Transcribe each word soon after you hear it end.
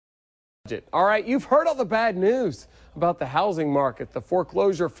it. All right, you've heard all the bad news about the housing market, the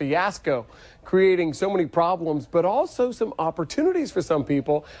foreclosure fiasco, creating so many problems, but also some opportunities for some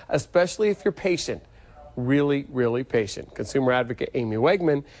people, especially if you're patient. Really, really patient. Consumer advocate Amy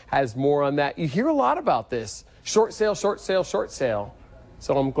Wegman has more on that. You hear a lot about this. Short sale, short sale, short sale.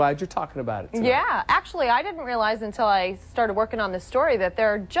 So I'm glad you're talking about it tonight. Yeah, actually, I didn't realize until I started working on this story that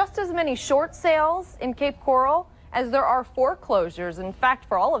there are just as many short sales in Cape Coral as there are foreclosures, in fact,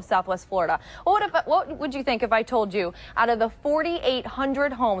 for all of Southwest Florida. What would you think if I told you out of the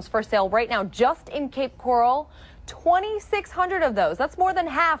 4,800 homes for sale right now just in Cape Coral, 2,600 of those, that's more than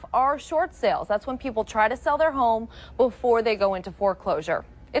half, are short sales. That's when people try to sell their home before they go into foreclosure.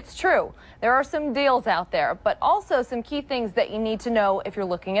 It's true. There are some deals out there, but also some key things that you need to know if you're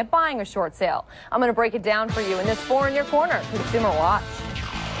looking at buying a short sale. I'm going to break it down for you in this 4 in Your Corner Consumer Watch.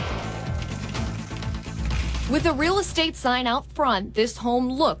 With a real estate sign out front, this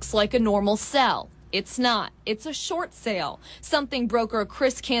home looks like a normal sell. It's not. It's a short sale, something broker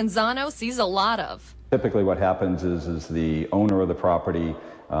Chris Canzano sees a lot of. Typically what happens is the owner of the property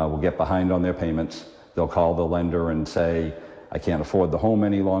will get behind on their payments. They'll call the lender and say, I can't afford the home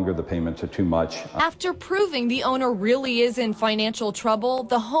any longer, the payments are too much. After proving the owner really is in financial trouble,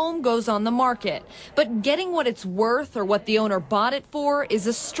 the home goes on the market. But getting what it's worth or what the owner bought it for is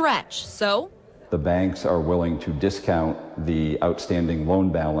a stretch, so the banks are willing to discount the outstanding loan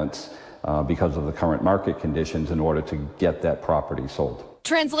balance because of the current market conditions in order to get that property sold.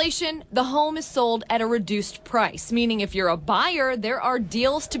 Translation, the home is sold at a reduced price, meaning if you're a buyer, there are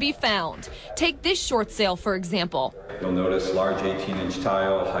deals to be found. Take this short sale, for example. You'll notice large 18-inch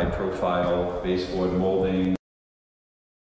tile, high profile, baseboard molding.